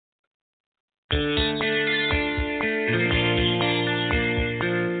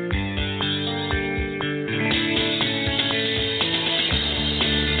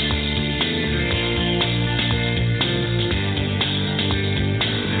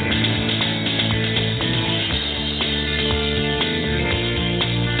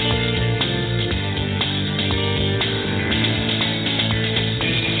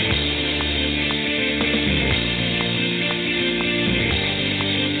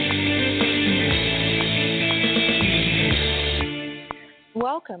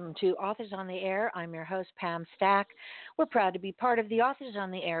welcome to Authors on the Air. I'm your host, Pam Stack. We're proud to be part of the Authors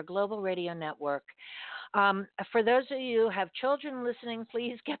on the Air Global Radio Network. For those of you who have children listening,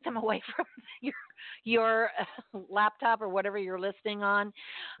 please get them away from your laptop or whatever you're listening on.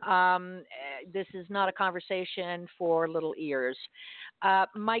 This is not a conversation for little ears.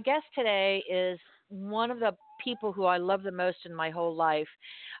 My guest today is one of the people who I love the most in my whole life,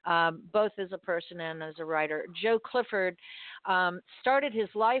 both as a person and as a writer. Joe Clifford started his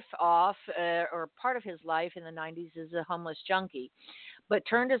life off, or part of his life in the 90s, as a homeless junkie, but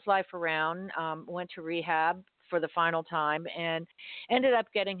turned his life around, went to rehab for the final time, and ended up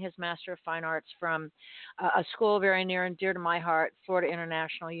getting his Master of Fine Arts from a school very near and dear to my heart, Florida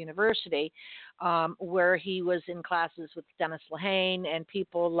International University, where he was in classes with Dennis Lehane and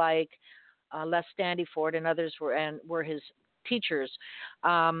people like Les Standiford and others were his teachers.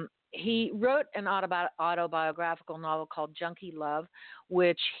 He wrote an autobiographical novel called Junkie Love,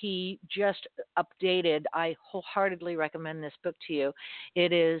 which he just updated. I wholeheartedly recommend this book to you.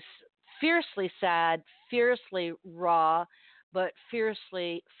 It is fiercely sad, fiercely raw, but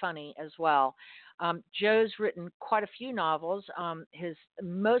fiercely funny as well. Joe's written quite a few novels. His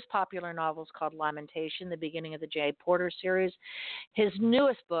most popular novel is called Lamentation, the beginning of the J. Porter series. His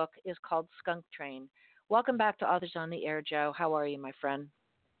newest book is called Skunk Train. Welcome back to Authors on the Air, Joe. How are you, my friend?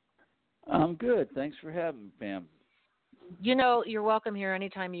 I'm good. Thanks for having me, Pam. You know, you're welcome here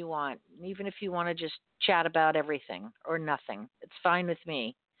anytime you want, even if you want to just chat about everything or nothing. It's fine with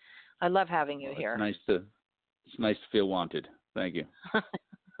me. I love having you here. It's nice to feel wanted. Thank you.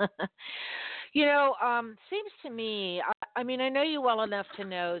 You know, seems to me, I mean, I know you well enough to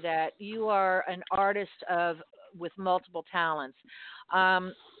know that you are an artist with multiple talents.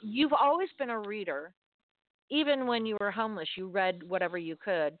 You've always been a reader. Even when you were homeless, you read whatever you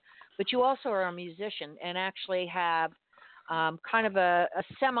could. But you also are a musician and actually have kind of a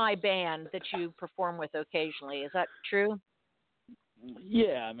semi-band that you perform with occasionally. Is that true?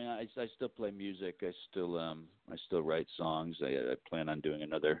 Yeah, I mean, I still play music. I still write songs. I plan on doing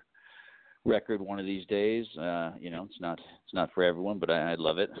another record one of these days. It's not for everyone, but I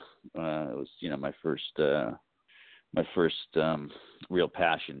love it. It was my first real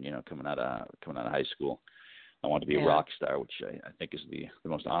passion. Coming out of high school, I wanted to be a rock star, which I think is the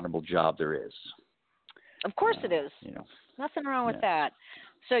most honorable job there is. Of course it is. Nothing wrong with that.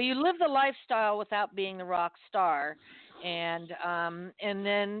 So you live the lifestyle without being the rock star, and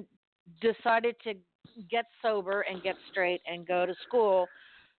then decided to get sober and get straight and go to school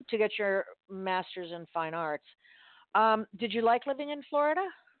to get your master's in fine arts. Did you like living in Florida?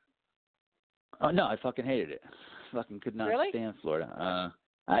 Oh no, I fucking hated it. Fucking could not stand Florida.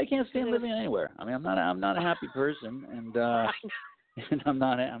 I can't stand living anywhere. I mean, I'm not a happy person, and and I'm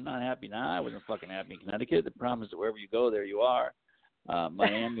not happy now. I wasn't fucking happy in Connecticut. The problem is that wherever you go, there you are.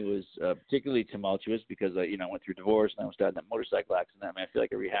 Miami was particularly tumultuous because I went through divorce and I was starting that motorcycle accident. I mean, I feel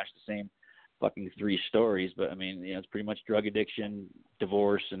like I rehashed the same fucking three stories, but I mean, it's pretty much drug addiction,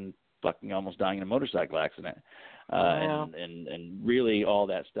 divorce, and fucking almost dying in a motorcycle accident. And really all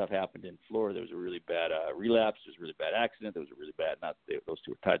that stuff happened in Florida. There was a really bad relapse. There was a really bad accident. There was a really bad, those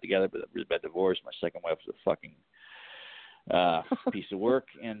two were tied together, but a really bad divorce. My second wife was a fucking piece of work.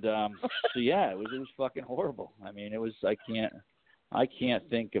 And so yeah, it was fucking horrible. I mean, I can't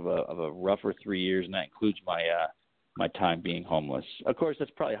think of a rougher 3 years, and that includes my time being homeless. Of course,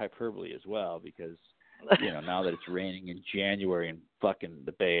 that's probably hyperbole as well, because now that it's raining in January in fucking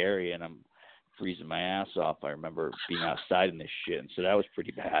the Bay Area and I'm freezing my ass off, I remember being outside in this shit, and so that was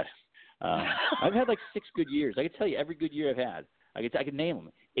pretty bad. I've had like 6 good years. I could tell you every good year I've had. I could name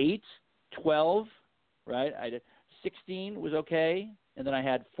them. 8, 12, right? 16 was okay, and then I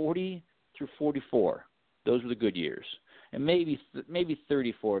had 40 through 44. Those were the good years. And maybe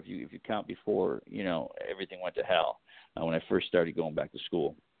 34 if you count before everything went to hell when I first started going back to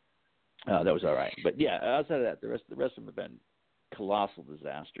school. That was all right. But yeah, outside of that, the rest of them have been colossal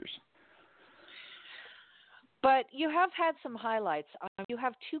disasters. But you have had some highlights. You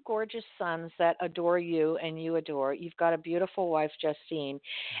have 2 gorgeous sons that adore you and you adore. You've got a beautiful wife, Justine,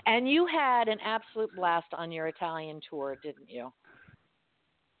 and you had an absolute blast on your Italian tour, didn't you?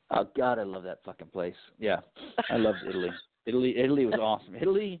 Oh God, I love that fucking place. Yeah, I loved Italy. Italy was awesome.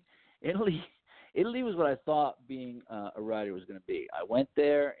 Italy was what I thought being a writer was going to be. I went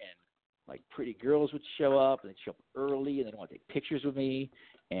there and like pretty girls would show up, and they'd show up early, and they'd want to take pictures with me.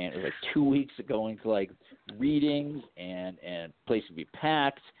 And it was like 2 weeks of going to like readings, and the place would be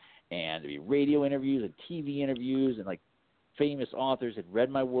packed, and there'd be radio interviews and TV interviews, and like famous authors had read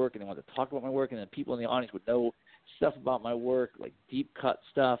my work and they wanted to talk about my work, and then people in the audience would know stuff about my work, like deep cut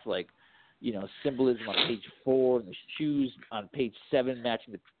stuff, like symbolism on page 4 and the shoes on page 7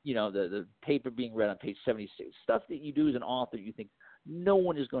 matching the paper being read on page 76. Stuff that you do as an author, you think no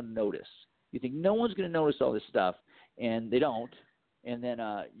one is going to notice. You think no one's going to notice all this stuff, and they don't. And then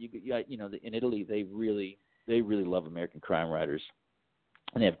in Italy, they really love American crime writers,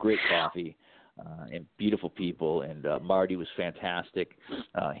 and they have great coffee and beautiful people. And Marty was fantastic.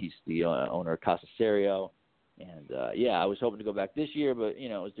 He's the owner of Casa Serio. And, I was hoping to go back this year, but, it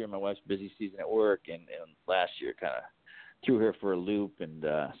was during my wife's busy season at work, and last year kind of threw her for a loop. And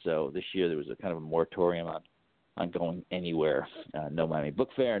so this year there was a kind of a moratorium on going anywhere. No Miami Book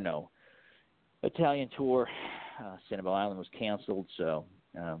Fair, no Italian tour. Sanibel Island was canceled, so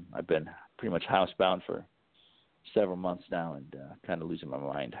I've been pretty much housebound for several months now and kind of losing my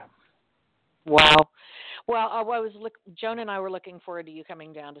mind. Wow. Well, Joan and I were looking forward to you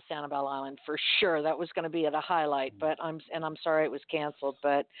coming down to Sanibel Island for sure. That was going to be a highlight, but I'm sorry it was canceled.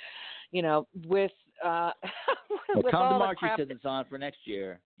 But with with Tom all DeMarchi the crap says it's on for next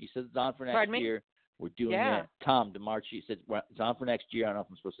year. He says it's on for next Pardon me? year. We're doing it. Tom DeMarchi says it's on for next year. I don't know if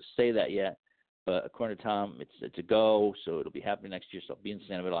I'm supposed to say that yet, but according to Tom, it's a go. So it'll be happening next year. So I'll be in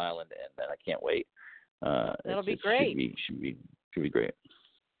Sanibel Island, and I can't wait. That'll be great. Should be great.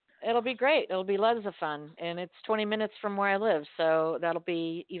 It'll be great. It'll be loads of fun, and it's 20 minutes from where I live, so that'll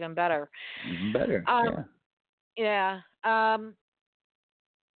be even better. Even better. Yeah.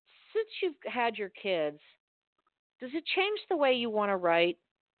 Since you've had your kids, does it change the way you want to write?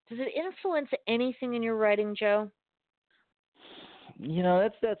 Does it influence anything in your writing, Joe?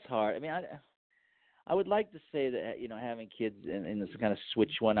 That's hard. I mean, I would like to say that having kids and this kind of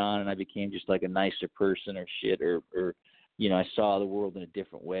switch went on, and I became just like a nicer person or shit, or I saw the world in a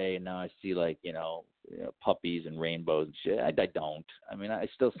different way, and now I see puppies and rainbows and shit. I don't. I mean, I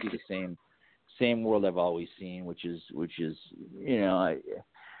still see the same world I've always seen, which is you're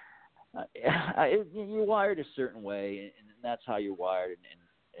wired a certain way, and that's how you're wired,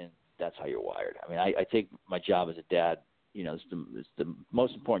 and that's how you're wired. I mean, I take my job as a dad. It's the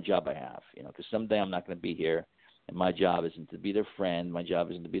most important job I have. Because someday I'm not going to be here, and my job isn't to be their friend. My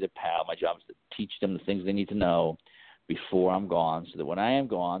job isn't to be their pal. My job is to teach them the things they need to know before I'm gone, so that when I am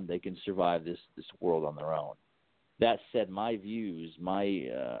gone, they can survive this world on their own. That said, my views, my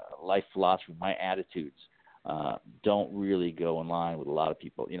life philosophy, my attitudes don't really go in line with a lot of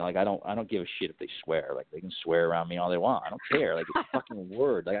people. I don't give a shit if they swear. Like, they can swear around me all they want. I don't care. Like, it's a fucking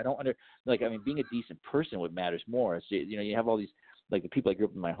word. Like, I don't being a decent person, what matters more. It's, you have all these, like, the people I grew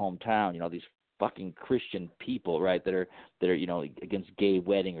up in my hometown. These fucking Christian people, right? That are against gay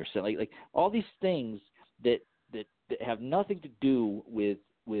wedding or something. Like all these things that have nothing to do with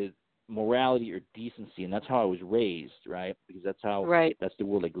morality or decency, and that's how I was raised, right? Because that's the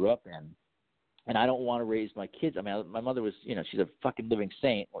world I grew up in. And I don't want to raise my kids. I mean, my mother was, she's a fucking living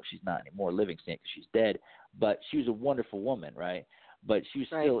saint. Well, she's not anymore a living saint because she's dead, but she was a wonderful woman, right? But she was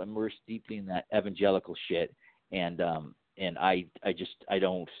still immersed deeply in that evangelical shit. And I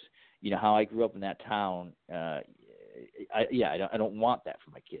don't, how I grew up in that town, I don't want that for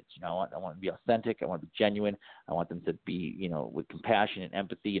my kids. I want them to be authentic. I want them to be genuine. I want them to be, with compassion and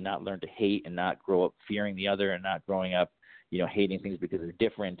empathy, and not learn to hate, and not grow up fearing the other, and not growing up, hating things because they're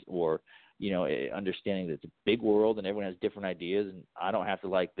different, or, understanding that it's a big world and everyone has different ideas, and I don't have to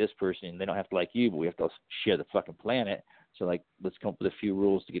like this person and they don't have to like you, but we have to share the fucking planet. So, like, let's come up with a few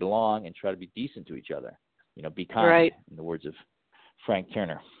rules to get along and try to be decent to each other. Be kind. Right. In the words of Frank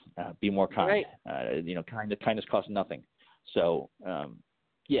Turner, be more kind. Right. Kindness costs nothing. So,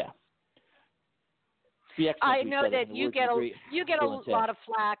 yeah. I know that you get a lot of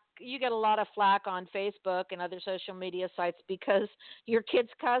flack. You get a lot of flack on Facebook and other social media sites because your kids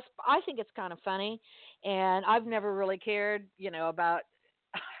cuss. I think it's kind of funny, and I've never really cared, about.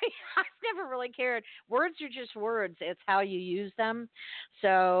 I've never really cared. Words are just words. It's how you use them.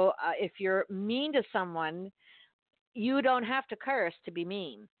 So if you're mean to someone, you don't have to curse to be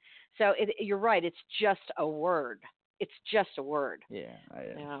mean. So you're right. It's just a word. It's just a word. Yeah.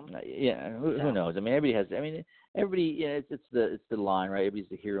 Who knows? I mean, everybody has. I mean, everybody. Yeah, it's the line, right? Everybody's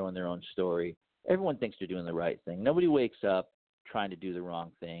the hero in their own story. Everyone thinks they're doing the right thing. Nobody wakes up trying to do the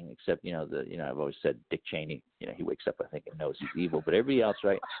wrong thing, except I've always said Dick Cheney. He wakes up, I think, and knows he's evil. But everybody else,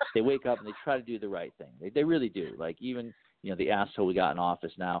 right? They wake up and they try to do the right thing. They really do. Like, even the asshole we got in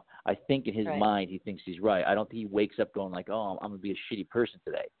office now. I think in his mind he thinks he's right. I don't think he wakes up going like, oh, I'm gonna be a shitty person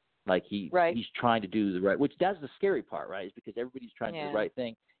today. Like, he's trying to do the right, which that's the scary part, right? Is because everybody's trying to do the right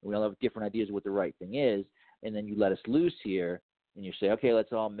thing, and we all have different ideas of what the right thing is, and then you let us loose here, and you say, okay,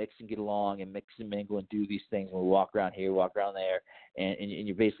 let's all mix and get along and mix and mingle and do these things, and we'll walk around here, walk around there, and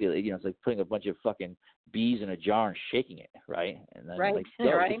you're basically, it's like putting a bunch of fucking bees in a jar and shaking it, right? And then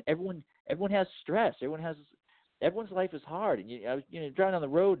everyone everyone has stress. Everyone's life is hard. And I was driving on the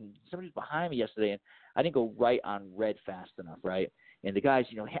road, and somebody was behind me yesterday, and I didn't go right on red fast enough, right? And the guy's,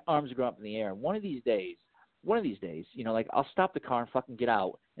 arms are going up in the air. And one of these days, like I'll stop the car and fucking get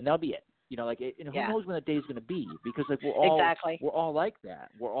out, and that'll be it. Who knows when that day is going to be? Because like we're all like that.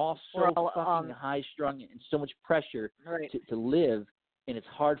 We're all fucking high strung and so much pressure to live, and it's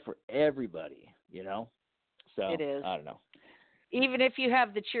hard for everybody. So it is. I don't know. Even if you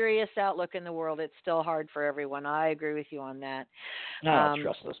have the cheeriest outlook in the world, it's still hard for everyone. I agree with you on that. I don't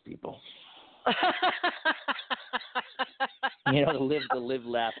trust those people. The live,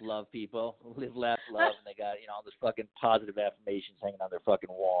 laugh, love people. Live, laugh, love, and they got all this fucking positive affirmations hanging on their fucking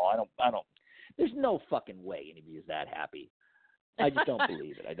wall. I don't. There's no fucking way any of you is that happy. I just don't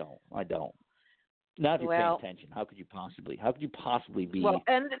believe it. I don't. Not if you're paying attention. How could you possibly be? Well,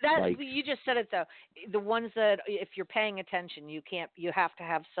 and that you just said it though. The ones that, if you're paying attention, you have to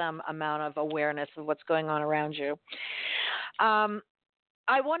have some amount of awareness of what's going on around you.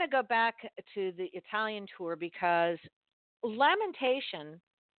 I want to go back to the Italian tour because Lamentation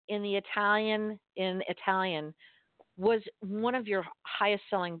in Italian was one of your highest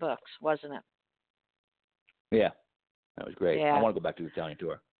selling books, wasn't it? Yeah, that was great. Yeah. I want to go back to the Italian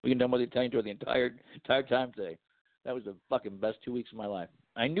tour. We can talk about the Italian tour the entire time today. That was the fucking best 2 weeks of my life.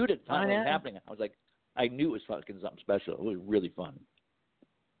 I knew it at the time it was happening. I was like, I knew it was fucking something special. It was really fun.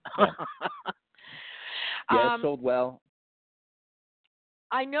 Yeah, it sold well.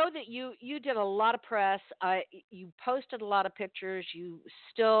 I know that you did a lot of press. You posted a lot of pictures. You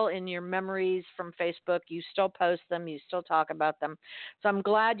still, in your memories from Facebook, you still post them. You still talk about them. So I'm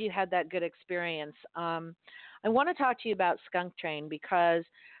glad you had that good experience. I want to talk to you about Skunk Train because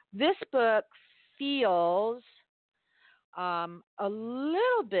this book feels a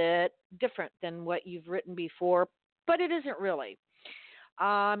little bit different than what you've written before, but it isn't really.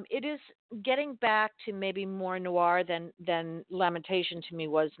 It is getting back to maybe more noir than Lamentation to me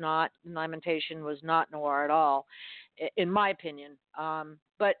was not. Lamentation was not noir at all, in my opinion.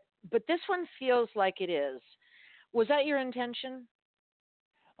 But this one feels like it is. Was that your intention?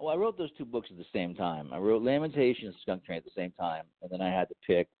 Well, I wrote those two books at the same time. I wrote Lamentation and Skunk Train at the same time, and then I had to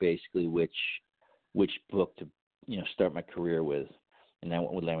pick basically which book to start my career with. And I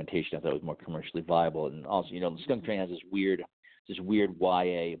went with Lamentation. I thought it was more commercially viable, and also the Skunk Train has this weird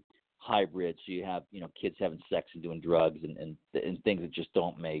YA hybrid. So you have kids having sex and doing drugs and things that just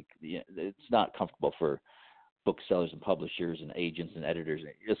don't make it's not comfortable for booksellers and publishers and agents and editors,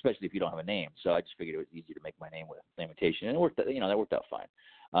 especially if you don't have a name. So I just figured it was easy to make my name with Lamentation, and it worked. That worked out fine.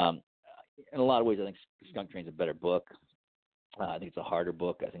 In a lot of ways, I think Skunk Train's a better book. I think it's a harder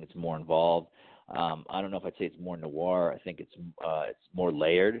book. I think it's more involved. I don't know if I'd say it's more noir. I think it's more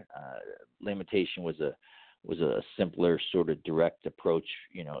layered. Lamentation was a simpler sort of direct approach,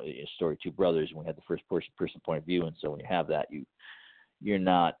 a story, two brothers, and we had the first person point of view, and so when you have that, you're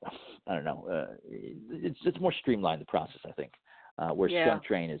not, I don't know, it's more streamlined, the process, I think, where Skunk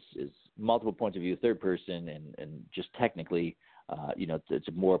Train is multiple points of view, third person, and just technically, there's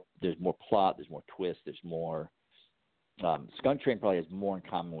more plot, there's more twist, there's more. Skunk Train probably has more in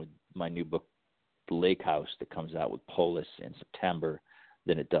common with my new book, The Lake House, that comes out with Polis in September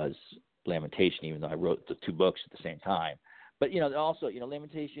than it does Lamentation, even though I wrote the two books at the same time. But also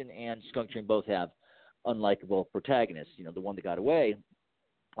Lamentation and Skunk Train both have unlikable protagonists. The one that got away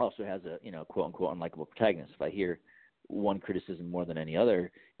also has a quote unquote unlikable protagonist. If I hear one criticism more than any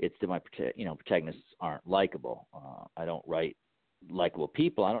other, it's that my protagonists aren't likable. I don't write likable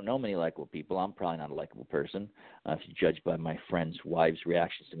people. I don't know many likable people. I'm probably not a likable person. If you judge by my friends' wives'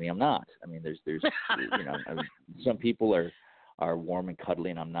 reactions to me, I'm not. I mean, there's some people are warm and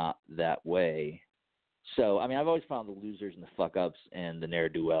cuddly, and I'm not that way. So, I mean, I've always found the losers and the fuck-ups and the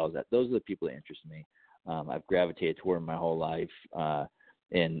ne'er-do-wells. Those are the people that interest me. I've gravitated toward them my whole life,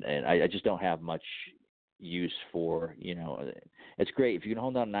 and I just don't have much use for, it's great. If you can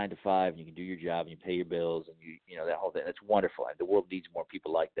hold down 9 to 5 and you can do your job and you pay your bills and that whole thing, that's wonderful. The world needs more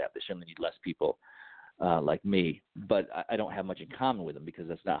people like that. They certainly need less people like me. But I don't have much in common with them because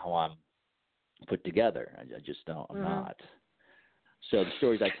that's not how I'm put together. I just don't. I'm not. So the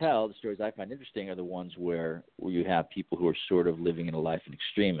stories I tell, the stories I find interesting are the ones where you have people who are sort of living in a life in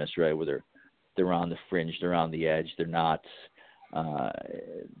extremis, right? Where they're on the fringe, they're on the edge, they're not.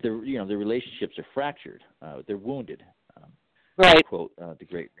 Their relationships are fractured. They're wounded. Right. Quote the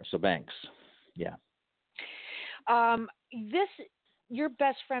great Russell Banks. Yeah. Your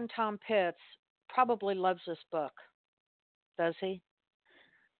best friend Tom Pitts probably loves this book. Does he?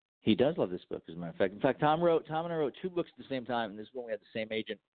 He does love this book, as a matter of fact. In fact, Tom and I wrote two books at the same time, and this is when we had the same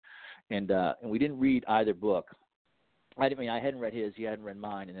agent, and we didn't read either book I hadn't read his, he hadn't read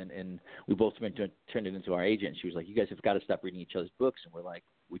mine, and we both turned it into our agent. She was like, "You guys have got to stop reading each other's books," and we're like,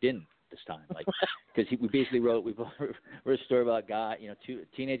 "We didn't this time," like, because we basically wrote a story about a guy,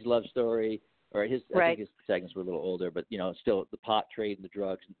 teenage love story, or his, I think his protagonists were a little older, but still the pot trade and the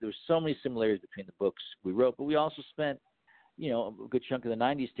drugs. There was so many similarities between the books we wrote, but we also spent a good chunk of the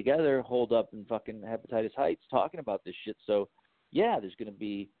 90s together, holed up in fucking Hepatitis Heights, talking about this shit. So, yeah, there's gonna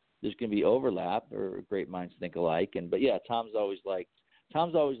be overlap, or great minds think alike. But yeah, Tom's always like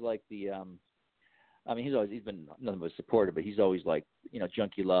the he's been nothing but a supporter, but he's always like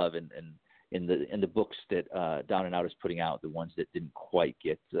Junkie Love and in the books that Down and Out is putting out, the ones that didn't quite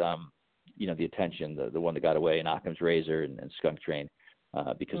get the attention, the one that got away, and Occam's Razor and Skunk Train,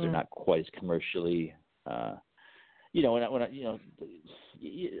 because they're not quite as commercially. I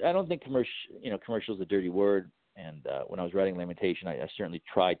don't think commercial is a dirty word. And when I was writing Lamentation, I certainly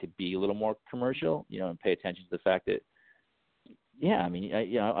tried to be a little more commercial, and pay attention to the fact that,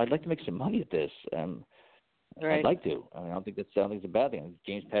 I'd like to make some money at this. I'd like to. I don't think it's a bad thing.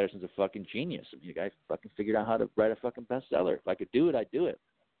 James Patterson's a fucking genius. The guy fucking figured out how to write a fucking bestseller. If I could do it, I'd do it.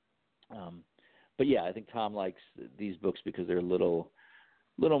 But yeah, I think Tom likes these books because they're I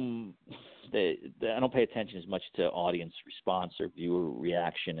don't pay attention as much to audience response or viewer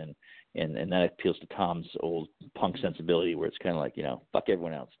reaction, and that appeals to Tom's old punk sensibility, where it's kind of like, fuck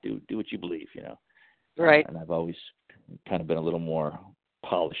everyone else, do what you believe, Right. And I've always kind of been a little more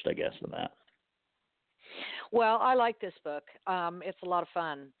polished, I guess, than that. Well, I like this book. It's a lot of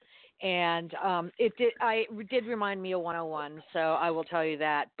fun, and it did remind me of 101, so I will tell you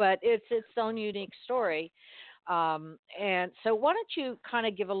that. But it's its own unique story. And so why don't you kind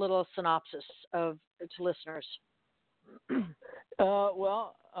of give a little synopsis to listeners?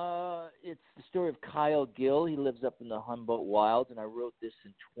 It's the story of Kyle Gill. He lives up in the Humboldt Wilds, and I wrote this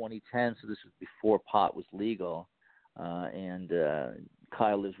in 2010, so this was before pot was legal. And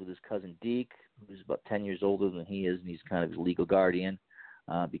Kyle lives with his cousin Deke, who's about 10 years older than he is, and he's kind of his legal guardian,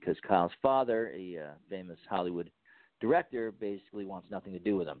 because Kyle's father, a famous Hollywood director, basically wants nothing to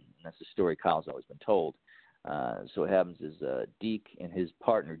do with him. And that's the story Kyle's always been told. So what happens is Deke and his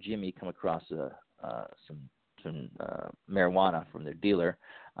partner Jimmy come across some marijuana from their dealer,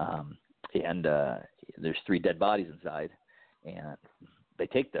 and there's 3 dead bodies inside, and they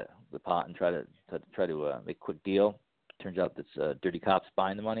take the pot and try to make a quick deal. Turns out that's dirty cops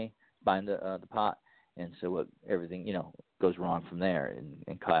buying the pot, and so everything goes wrong from there.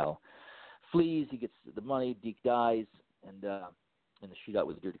 And Kyle flees. He gets the money. Deke dies, and in the shootout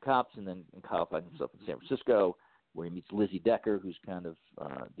with the dirty cops, and Kyle finds himself in San Francisco, where he meets Lizzie Decker, who's kind of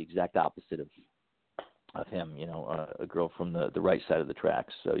the exact opposite of him, a girl from the right side of the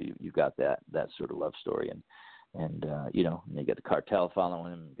tracks. So you got that sort of love story, and you got the cartel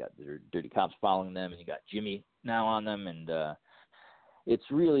following him, you got the dirty cops following them, and you got Jimmy now on them, and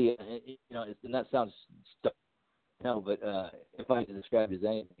it's really, and that sounds stuff. No, but if I had to describe it as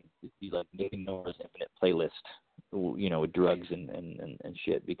anything, it'd be like Nathan Noah's Infinite Playlist, with drugs and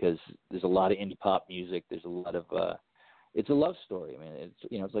shit, because there's a lot of indie pop music. There's a lot of, it's a love story. I mean,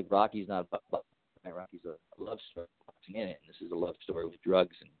 it's like Rocky's not about Rocky's a love story in it, and this is a love story with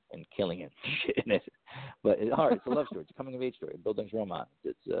drugs and killing and shit in it. But it's a love story. It's a coming of age story. Bill Dunk's romance.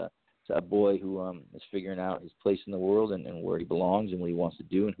 It's a boy who is figuring out his place in the world and where he belongs and what he wants to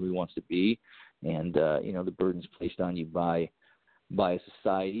do and who he wants to be. And the burden's placed on you by a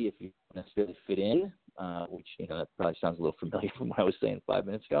society if you don't necessarily fit in, which that probably sounds a little familiar from what I was saying 5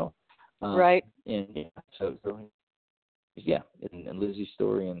 minutes ago. Right. And Lizzie's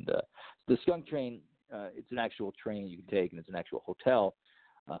story, and the Skunk Train. It's an actual train you can take, and it's an actual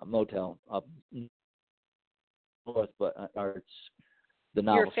motel up north, but it's the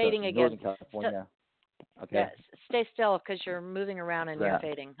novel. You're fading again. Northern California. Okay. Yeah, stay still because you're moving around and you're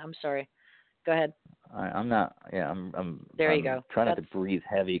fading. I'm sorry. Go ahead. I'm not. Yeah, I'm. There you go. Trying not to breathe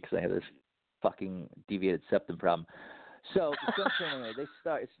heavy because I have this fucking deviated septum problem. So the Skunk Train, anyway,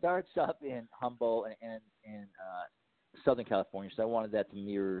 it starts up in Humboldt and Southern California. So I wanted that to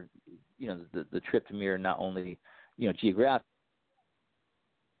mirror, the trip to mirror not only, geographically,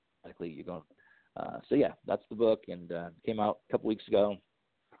 you're going. So yeah, that's the book, and it came out a couple weeks ago,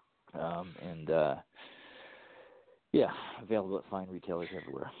 available at fine retailers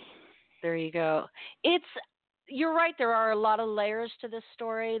everywhere. There you go. You're right. There are a lot of layers to this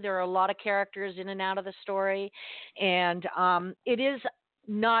story. There are a lot of characters in and out of the story, and it is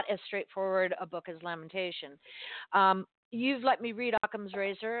not as straightforward a book as Lamentation. You've let me read Occam's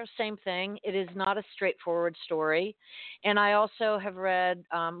Razor. Same thing. It is not a straightforward story, and I also have read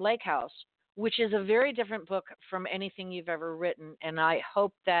Lake House, which is a very different book from anything you've ever written. And I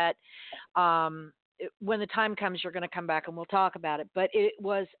hope that when the time comes, you're going to come back and we'll talk about it. But it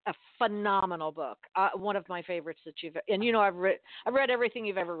was a phenomenal book, one of my favorites that you've. And I've read everything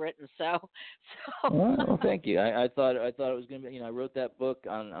you've ever written. So. Well, thank you. I thought it was going to be. I wrote that book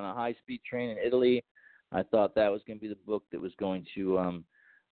on a high-speed train in Italy. I thought that was going to be the book that was going to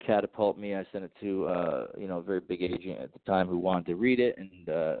catapult me. I sent it to a very big agent at the time who wanted to read it, and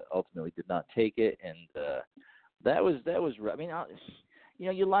ultimately did not take it. And that was. I mean,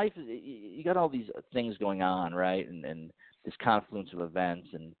 your life is, you got all these things going on, right? And this confluence of events,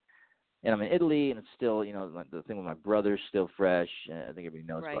 and I'm in Italy, and it's still, the thing with my brother's still fresh. I think everybody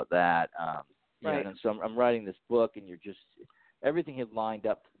knows about that. Right. And so I'm writing this book, and everything had lined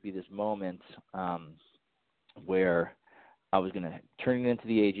up to be this moment where I was going to turn it into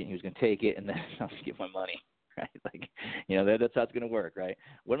the agent. He was going to take it, and then I was going to get my money, right? That's how it's going to work, right?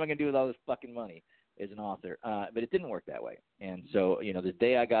 What am I going to do with all this fucking money as an author? But it didn't work that way. And so, the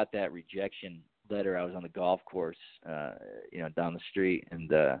day I got that rejection letter, I was on the golf course, down the street, and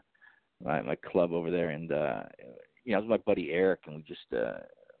my club over there, and I was with my buddy Eric, and we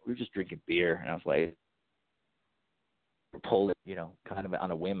were just drinking beer, and I was like, pulled it, kind of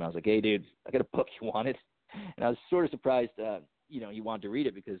on a whim. I was like, hey, dude, I got a book you wanted. And I was sort of surprised, he wanted to read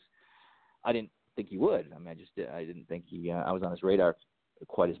it, because I didn't think he would. I mean, I didn't think I was on his radar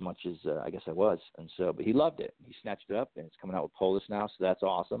quite as much as I guess I was. And so, but he loved it. He snatched it up, and it's coming out with Polis now, so that's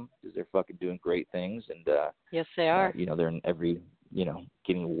awesome, because they're fucking doing great things. And yes, they are. They're in every,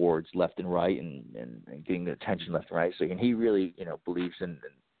 getting awards left and right, and getting the attention left and right. So, and he really, believes in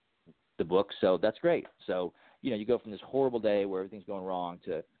the book, so that's great. So, you go from this horrible day where everything's going wrong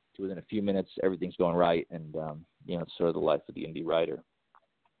to within a few minutes everything's going right, and it's sort of the life of the indie writer.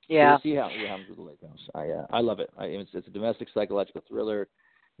 Yeah. So we'll see how it happens with the Lake House. I love it. It's a domestic psychological thriller.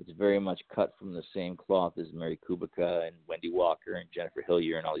 It's very much cut from the same cloth as Mary Kubica and Wendy Walker and Jennifer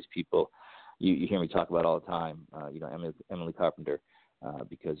Hillier and all these people you hear me talk about all the time. Emily Carpenter,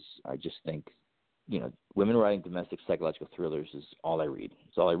 because I just think women writing domestic psychological thrillers is all I read.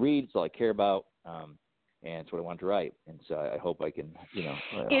 It's all I read. It's all I care about. And it's what I want to write, and so I hope I can,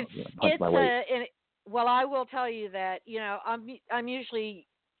 punch my weight. Well, I will tell you that, I'm usually,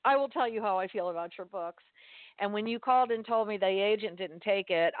 I will tell you how I feel about your books, and when you called and told me the agent didn't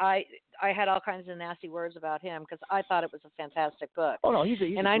take it, I had all kinds of nasty words about him, because I thought it was a fantastic book. Oh no, he's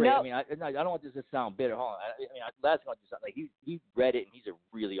great. I know. I don't want this to sound bitter. Hold on. Last thing I want to sound like he read it, and he's a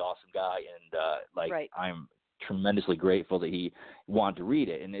really awesome guy, and right. I'm tremendously grateful that he wanted to read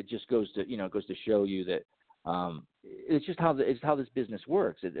it, and it just goes to show you that it's just how this business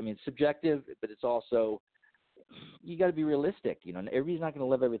works. It's subjective, but it's also, you got to be realistic. Everybody's not going to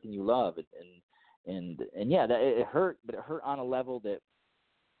love everything you love, and yeah, it hurt, but it hurt on a level that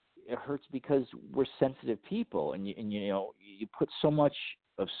it hurts because we're sensitive people, and you put so much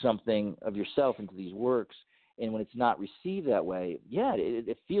of something of yourself into these works, and when it's not received that way, yeah,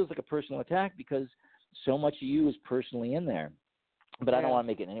 it feels like a personal attack, because so much of you is personally in there. But I don't want to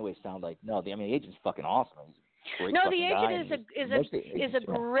make it in any way sound like, no, the agent's fucking awesome. He's a great the agent is a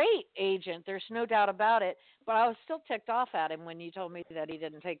great agent. There's no doubt about it. But I was still ticked off at him when you told me that he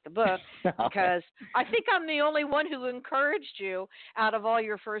didn't take the book, because I think I'm the only one who encouraged you out of all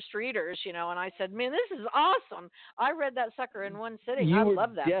your first readers, and I said, man, this is awesome. I read that sucker in one sitting. I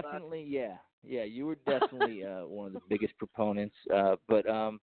love that book. Definitely, yeah, you were definitely one of the biggest proponents. But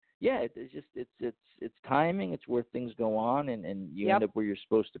yeah, it's timing. It's where things go on, and you end up where you're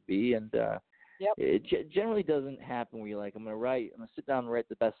supposed to be. And it generally doesn't happen where you're like, I'm gonna sit down and write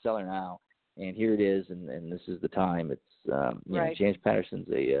the bestseller now, and here it is, and this is the time. It's James Patterson's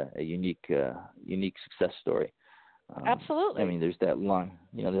a unique success story. Absolutely. There's that line,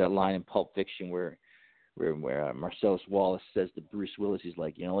 there's that line in Pulp Fiction where Marcellus Wallace says to Bruce Willis, he's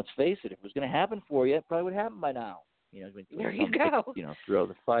like, let's face it, if it was going to happen for you, it probably would happen by now. There you go. Throughout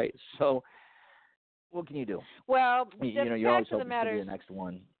the fight. So, what can you do? Well, you're always hoping to be the next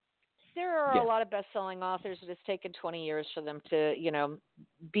one. There are a lot of best-selling authors that it's taken 20 years for them to,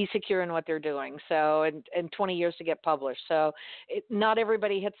 be secure in what they're doing. So, and 20 years to get published. So, not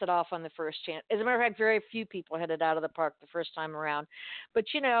everybody hits it off on the first chance. As a matter of fact, very few people hit it out of the park the first time around. But,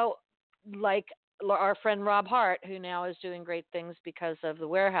 like our friend Rob Hart, who now is doing great things because of The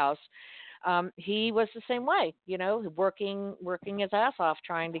Warehouse, he was the same way, working his ass off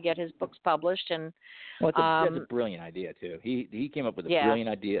trying to get his books published. And that's a brilliant idea too. He came up with a brilliant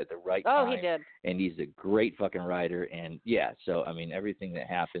idea at the right time. Oh, he did. And he's a great fucking writer. And so everything that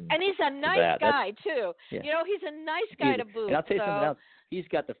happened. And he's a nice guy too. Yeah. he's a nice guy to boot. And I'll tell you something else. He's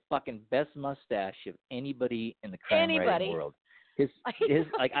got the fucking best mustache of anybody in the crime writing world. His I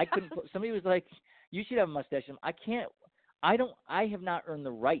couldn't. Somebody was like, "You should have a mustache." I can't. I have not earned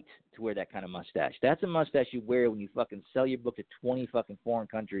the right to wear that kind of mustache. That's a mustache you wear when you fucking sell your book to 20 fucking foreign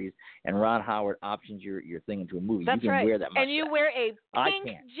countries and Ron Howard options your thing into a movie. That's you can right. wear that mustache. And you wear a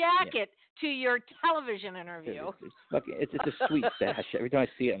pink jacket to your television interview. It's a sweet stash. Every time I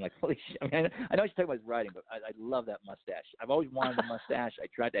see it, I'm like, holy shit. I mean, I know you're talking about his writing, but I love that mustache. I've always wanted a mustache. I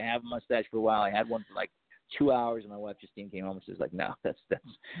tried to have a mustache for a while. I had one for like 2 hours, and my wife Justine came home and says, like, no, that's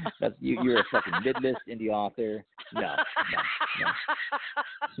you're a fucking mid-list indie author. No.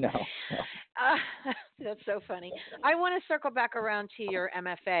 That's so funny. I want to circle back around to your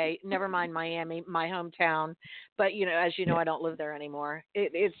MFA. Never mind Miami, my hometown, but as you know, I don't live there anymore.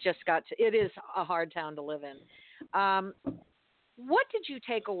 It's just it is a hard town to live in. What did you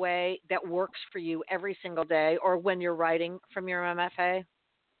take away that works for you every single day, or when you're writing from your MFA?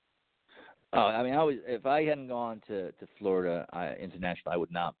 Oh, I mean, if I hadn't gone to Florida International, I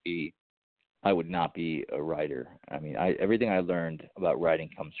would not be a writer. I mean, everything I learned about writing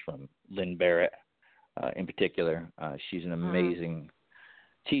comes from Lynn Barrett, in particular. She's an amazing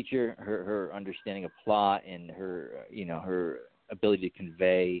teacher. Her understanding of plot and her ability to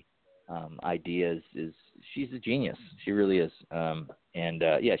convey ideas she's a genius. She really is.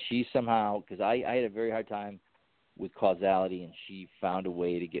 She somehow, because I had a very hard time with causality, and she found a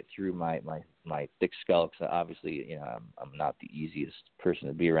way to get through my thick skull, because obviously, I'm not the easiest person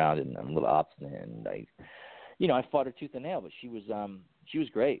to be around, and I'm a little obstinate, and I fought her tooth and nail, but she was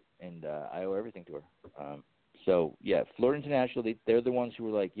great, and I owe everything to her. Florida International, they're the ones who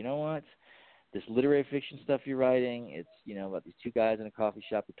were like, you know what, this literary fiction stuff you're writing, it's, about these two guys in a coffee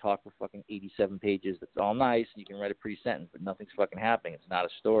shop who talk for fucking 87 pages, that's all nice, and you can write a pretty sentence, but nothing's fucking happening, it's not a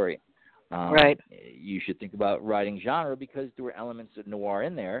story. Right. You should think about writing genre, because there were elements of noir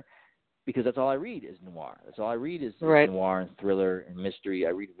in there, because that's all I read is noir. That's all I read is noir and thriller and mystery.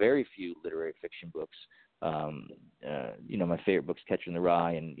 I read very few literary fiction books. My favorite book's Catcher in the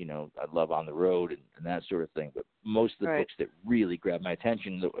Rye, and, I love On the Road and that sort of thing. But most of the books that really grab my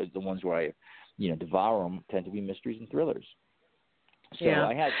attention, the ones where I, devour them, tend to be mysteries and thrillers. So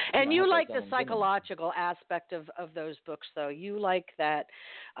I had, and you like the psychological aspect of those books, though. You like that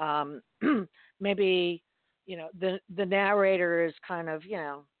maybe, the narrator is kind of,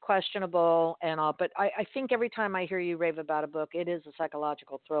 questionable and all. But I think every time I hear you rave about a book, it is a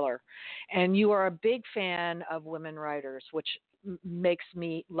psychological thriller. And you are a big fan of women writers, which makes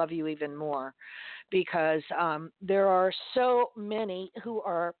me love you even more, because there are so many who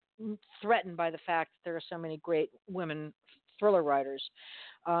are threatened by the fact that there are so many great women thriller writers.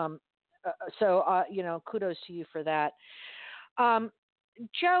 Kudos to you for that.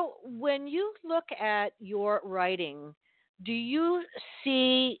 Joe, when you look at your writing, do you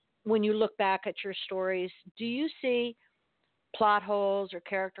see, when you look back at your stories, do you see plot holes or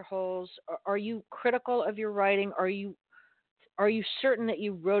character holes? Are you critical of your writing? Are you certain that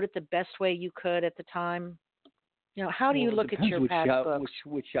you wrote it the best way you could at the time? How do you look at your past books?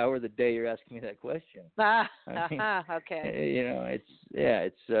 Which hour of the day you're asking me that question? Okay.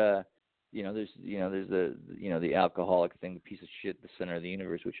 There's the alcoholic thing, the piece of shit, the center of the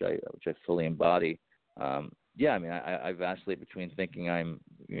universe, which I fully embody. I vacillate between thinking I'm,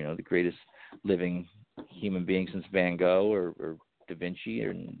 the greatest living human being since Van Gogh or Da Vinci,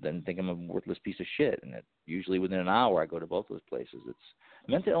 and then think I'm a worthless piece of shit. And usually within an hour, I go to both those places.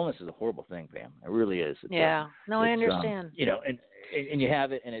 Mental illness is a horrible thing, Pam. It really is. I understand. And you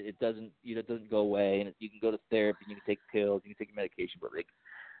have it, and it doesn't go away. And you can go to therapy, and you can take pills, you can take medication, but like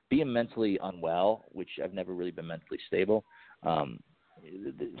being mentally unwell, which I've never really been mentally stable,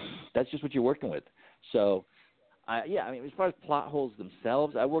 that's just what you're working with. So, as far as plot holes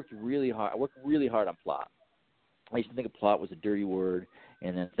themselves, I worked really hard. On plot. I used to think a plot was a dirty word,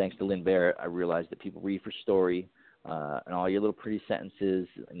 and then thanks to Lynn Barrett, I realized that people read for story, and all your little pretty sentences,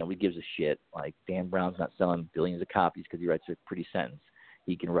 nobody gives a shit. Like, Dan Brown's not selling billions of copies because he writes a pretty sentence.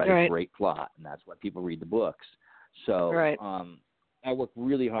 He can write a great plot, and that's why people read the books. So I work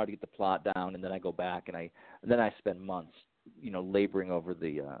really hard to get the plot down, and then I go back, and then I spend months, laboring over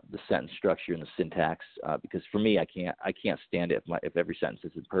the sentence structure and the syntax, because for me, I can't stand it if every sentence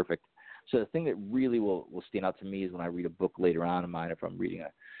isn't perfect. So the thing that really will stand out to me is when I read a book later on in mine, if I'm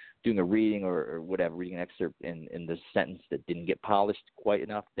doing a reading or whatever, reading an excerpt in the sentence that didn't get polished quite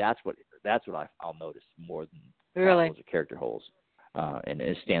enough. That's what I'll notice more than plot holes or character holes, and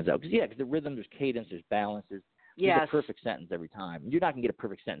it stands out because the rhythm, there's cadence, there's balance, there's a perfect sentence every time. You're not gonna get a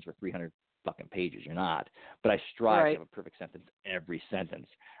perfect sentence for 300 fucking pages. You're not. But I strive to have a perfect sentence every sentence.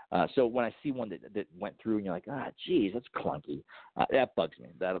 So when I see one that went through and you're like, geez, that's clunky, that bugs me.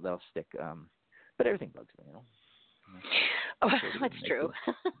 That'll stick. But everything bugs me, Oh, that's true.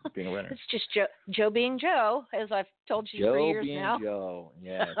 Being a winner. It's just Joe being Joe, as I've told you Joe for years being now. Joe.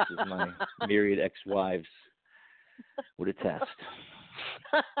 Yes, as my myriad ex-wives would attest.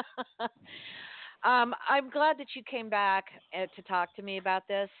 I'm glad that you came back to talk to me about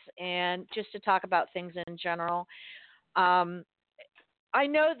this and just to talk about things in general. I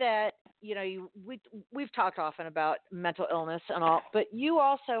know that we've talked often about mental illness and all, but you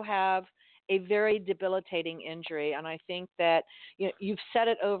also have a very debilitating injury, and I think that you've said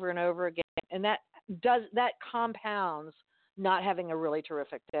it over and over again, and that compounds not having a really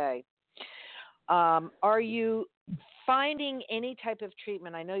terrific day. Are you finding any type of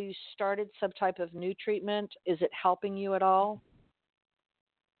treatment? I know you started some type of new treatment. Is it helping you at all?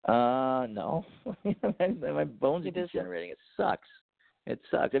 No. My bones are degenerating. It sucks. It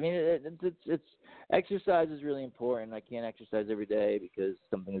sucks. I mean, it's exercise is really important. I can't exercise every day because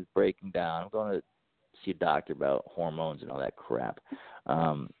something is breaking down. I'm going to see a doctor about hormones and all that crap.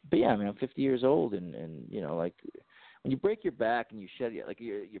 But yeah, I mean, I'm 50 years old, and like when you break your back and you shed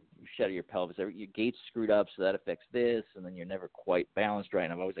you shed your pelvis, your gait's screwed up, so that affects this, and then you're never quite balanced right.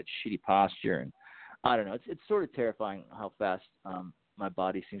 And I've always had shitty posture, and I don't know. It's sort of terrifying how fast my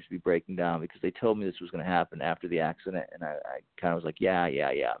body seems to be breaking down, because they told me this was going to happen after the accident, and I kind of was like, yeah.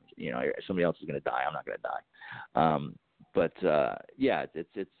 Somebody else is going to die. I'm not going to die. Yeah,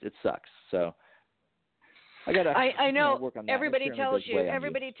 it sucks. So I know work on that. Everybody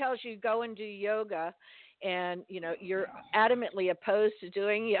tells you go and do yoga, and you're adamantly opposed to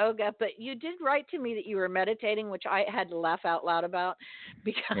doing yoga, but you did write to me that you were meditating, which I had to laugh out loud about,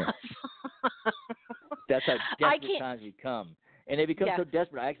 because that's how desperate times we come. And they become so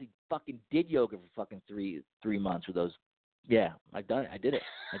desperate. I actually fucking did yoga for fucking three months with those. Yeah, I've done it. I did it.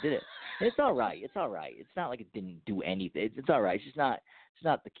 And it's all right. It's not like it didn't do anything. It's all right. It's not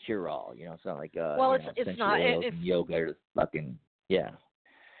the cure all. It's not like it's not yoga or fucking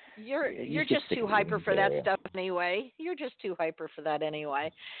You're just too hyper for that stuff anyway. You're just too hyper for that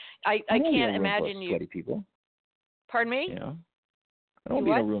anyway. I can't imagine you. Sweaty people. Pardon me? I don't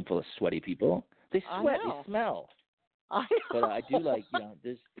be in a room full of sweaty people. They sweat. They smell. But I do like,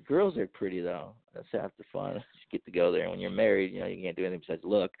 the girls are pretty though. That's half the fun. You get to go there. When you're married, you can't do anything besides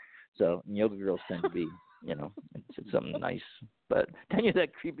look. So yoga girls tend to be, it's something nice. But then you're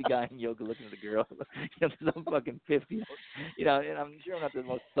that creepy guy in yoga looking at a girl, because I'm fucking 50, and I'm sure I'm not the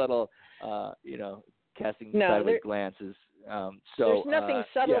most subtle, casting sideways glances. So there's nothing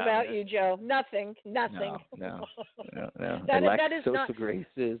subtle about you, Joe. Nothing. No. That is social not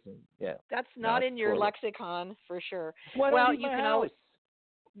graces. And, that's not in your lexicon for sure. Well, you can always.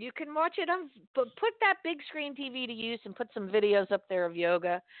 You can watch it on, but put that big screen TV to use and put some videos up there of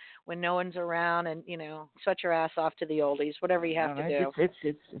yoga when no one's around, and sweat your ass off to the oldies, whatever you have to do.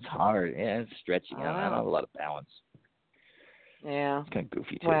 It's hard. Yeah, it's stretching. I don't have a lot of balance. Yeah. It's kind of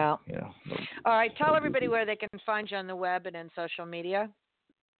goofy too. Well, all right. Tell everybody where they can find you on the web and in social media.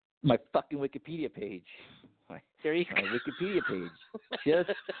 My fucking Wikipedia page. There you go. My Wikipedia page.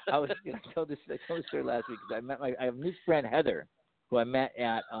 I was going to tell this story last week, because I have a new friend, Heather, who I met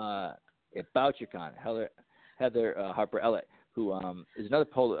at BoucherCon. Heather Harper Ellett, who is another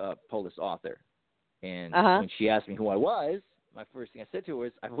Polish author. And when she asked me who I was, my first thing I said to her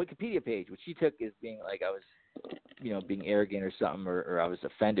was, I have a Wikipedia page, which she took as being like I was, being arrogant or something, or I was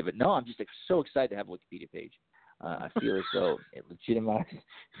offended. But no, I'm just so excited to have a Wikipedia page. I feel as though it legitimizes,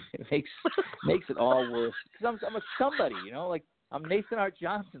 it makes it all worse. Because I'm a somebody, like I'm Nathan Hart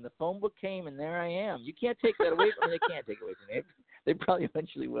Johnson. The phone book came, and there I am. You can't take that away from me. They can't take it away from me. They probably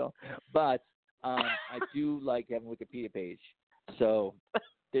eventually will. But I do like having a Wikipedia page. So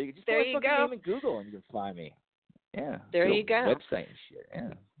there you go. Name in Google, and you can find me. Yeah. There you go. Website and shit. Yeah.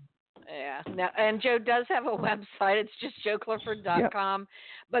 Yeah. Now, and Joe does have a website. It's just joeclifford.com. Yep.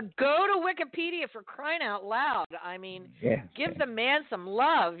 But go to Wikipedia, for crying out loud. I mean, give the man some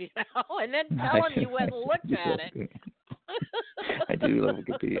love, and then tell him you went and looked at it. I do love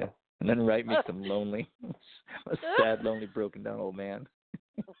Wikipedia. And then write me some lonely, a sad, lonely, broken down old man.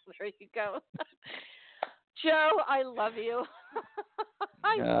 There you go. Joe, I love you.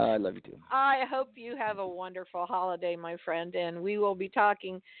 I love you too. I hope you have a wonderful holiday, my friend, and we will be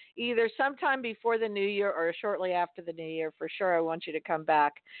talking either sometime before the new year or shortly after the new year. For sure, I want you to come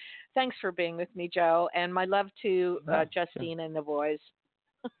back. Thanks for being with me, Joe, and my love to Justine and the boys.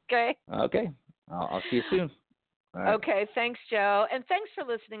 Okay? Okay. I'll see you soon. Right. Okay, thanks, Joe, and thanks for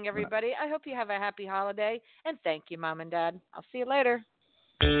listening, everybody. I hope you have a happy holiday, and thank you, Mom and Dad. I'll see you later.